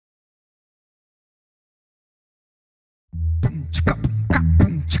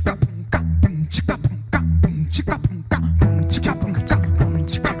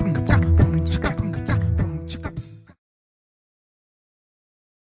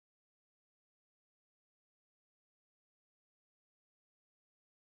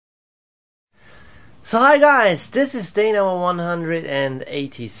So hi guys, this is day number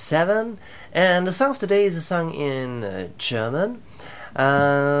 187 and the song of the day is a song in German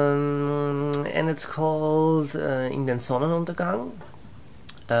and it's called in den Sonnenuntergang,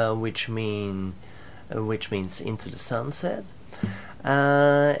 which means into the sunset,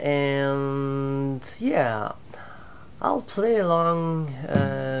 and yeah, I'll play along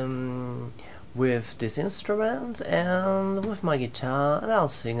with this instrument and with my guitar, and I'll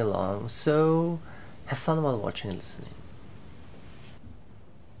sing along, so have fun while watching and listening.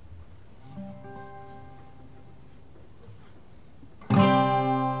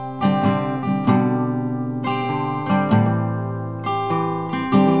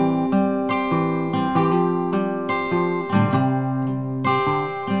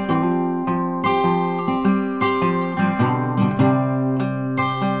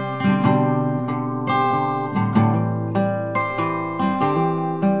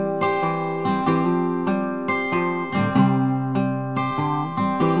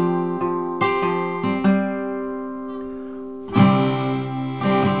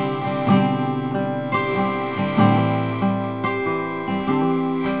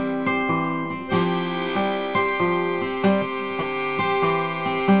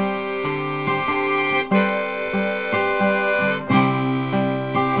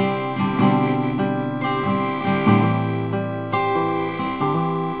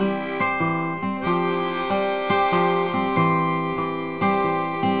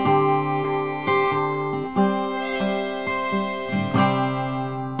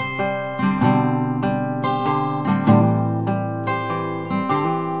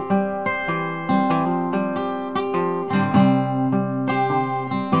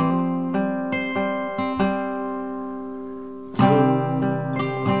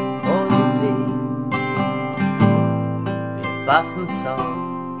 Passen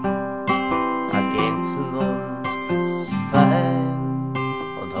zusammen, ergänzen uns fein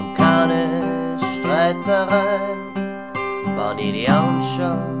und haben keine Streitereien. Wenn ich dich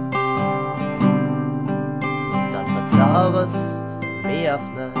anschaue, dann verzauberst mich auf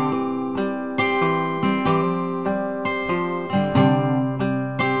Nein.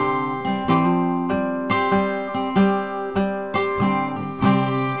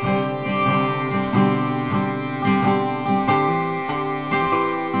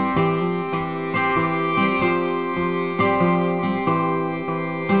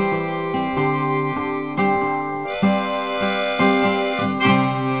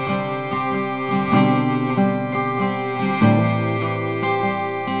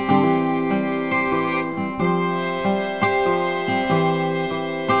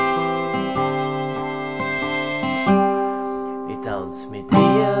 Mit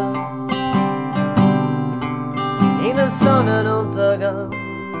dir in den Sonnenuntergang,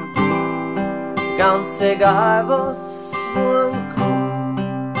 ganz egal was morgen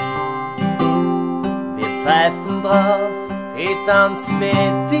kommt. Wir pfeifen drauf, ich tanz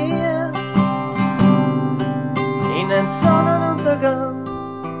mit dir in den Sonnenuntergang,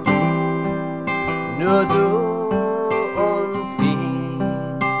 nur du und ich,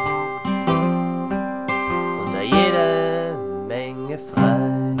 unter jede Menge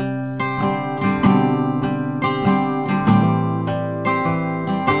Freies.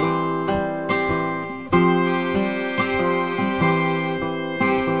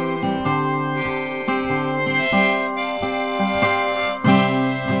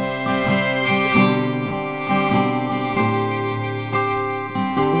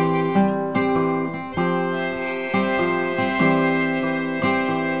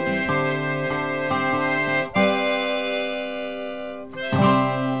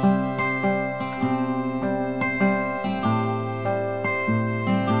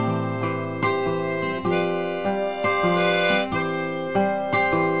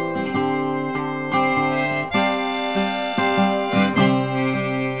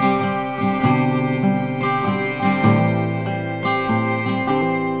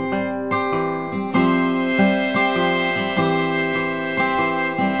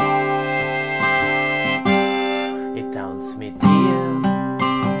 Mit dir in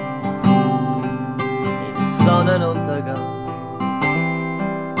den Sonnenuntergang,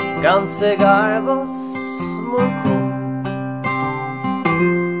 ganz egal was morgen kommt.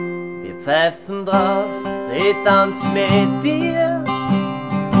 Wir pfeifen drauf, ich tanz mit dir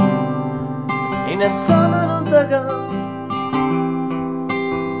in den Sonnenuntergang,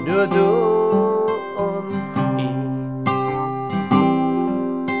 nur du und ich,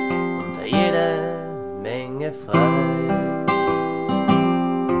 unter jeder Menge frei.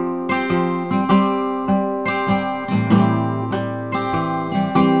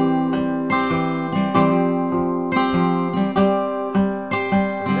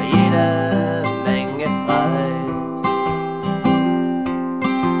 Unter jeder Menge Freiheit.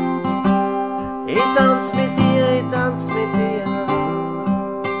 Ich tanz mit dir, ich tanz mit dir.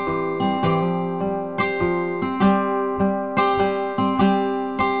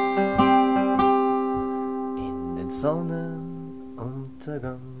 In den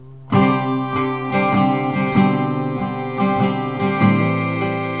Sonnenuntergang.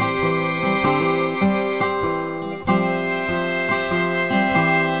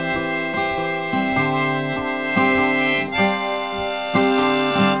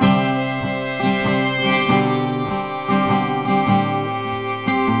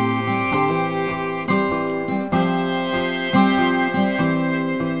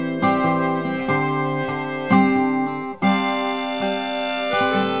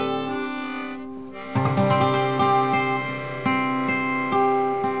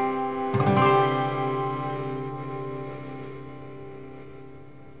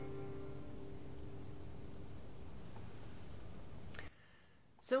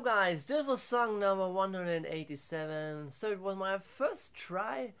 So guys, this was song number 187. So it was my first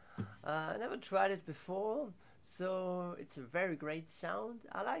try. I never tried it before, so it's a very great sound.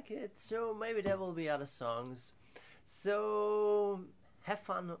 I like it, so maybe there will be other songs. So have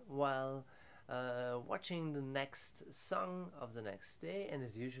fun while watching the next song of the next day, and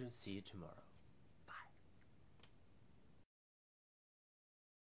as usual, see you tomorrow.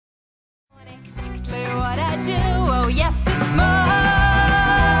 Exactly what I do. Oh yes, it's more.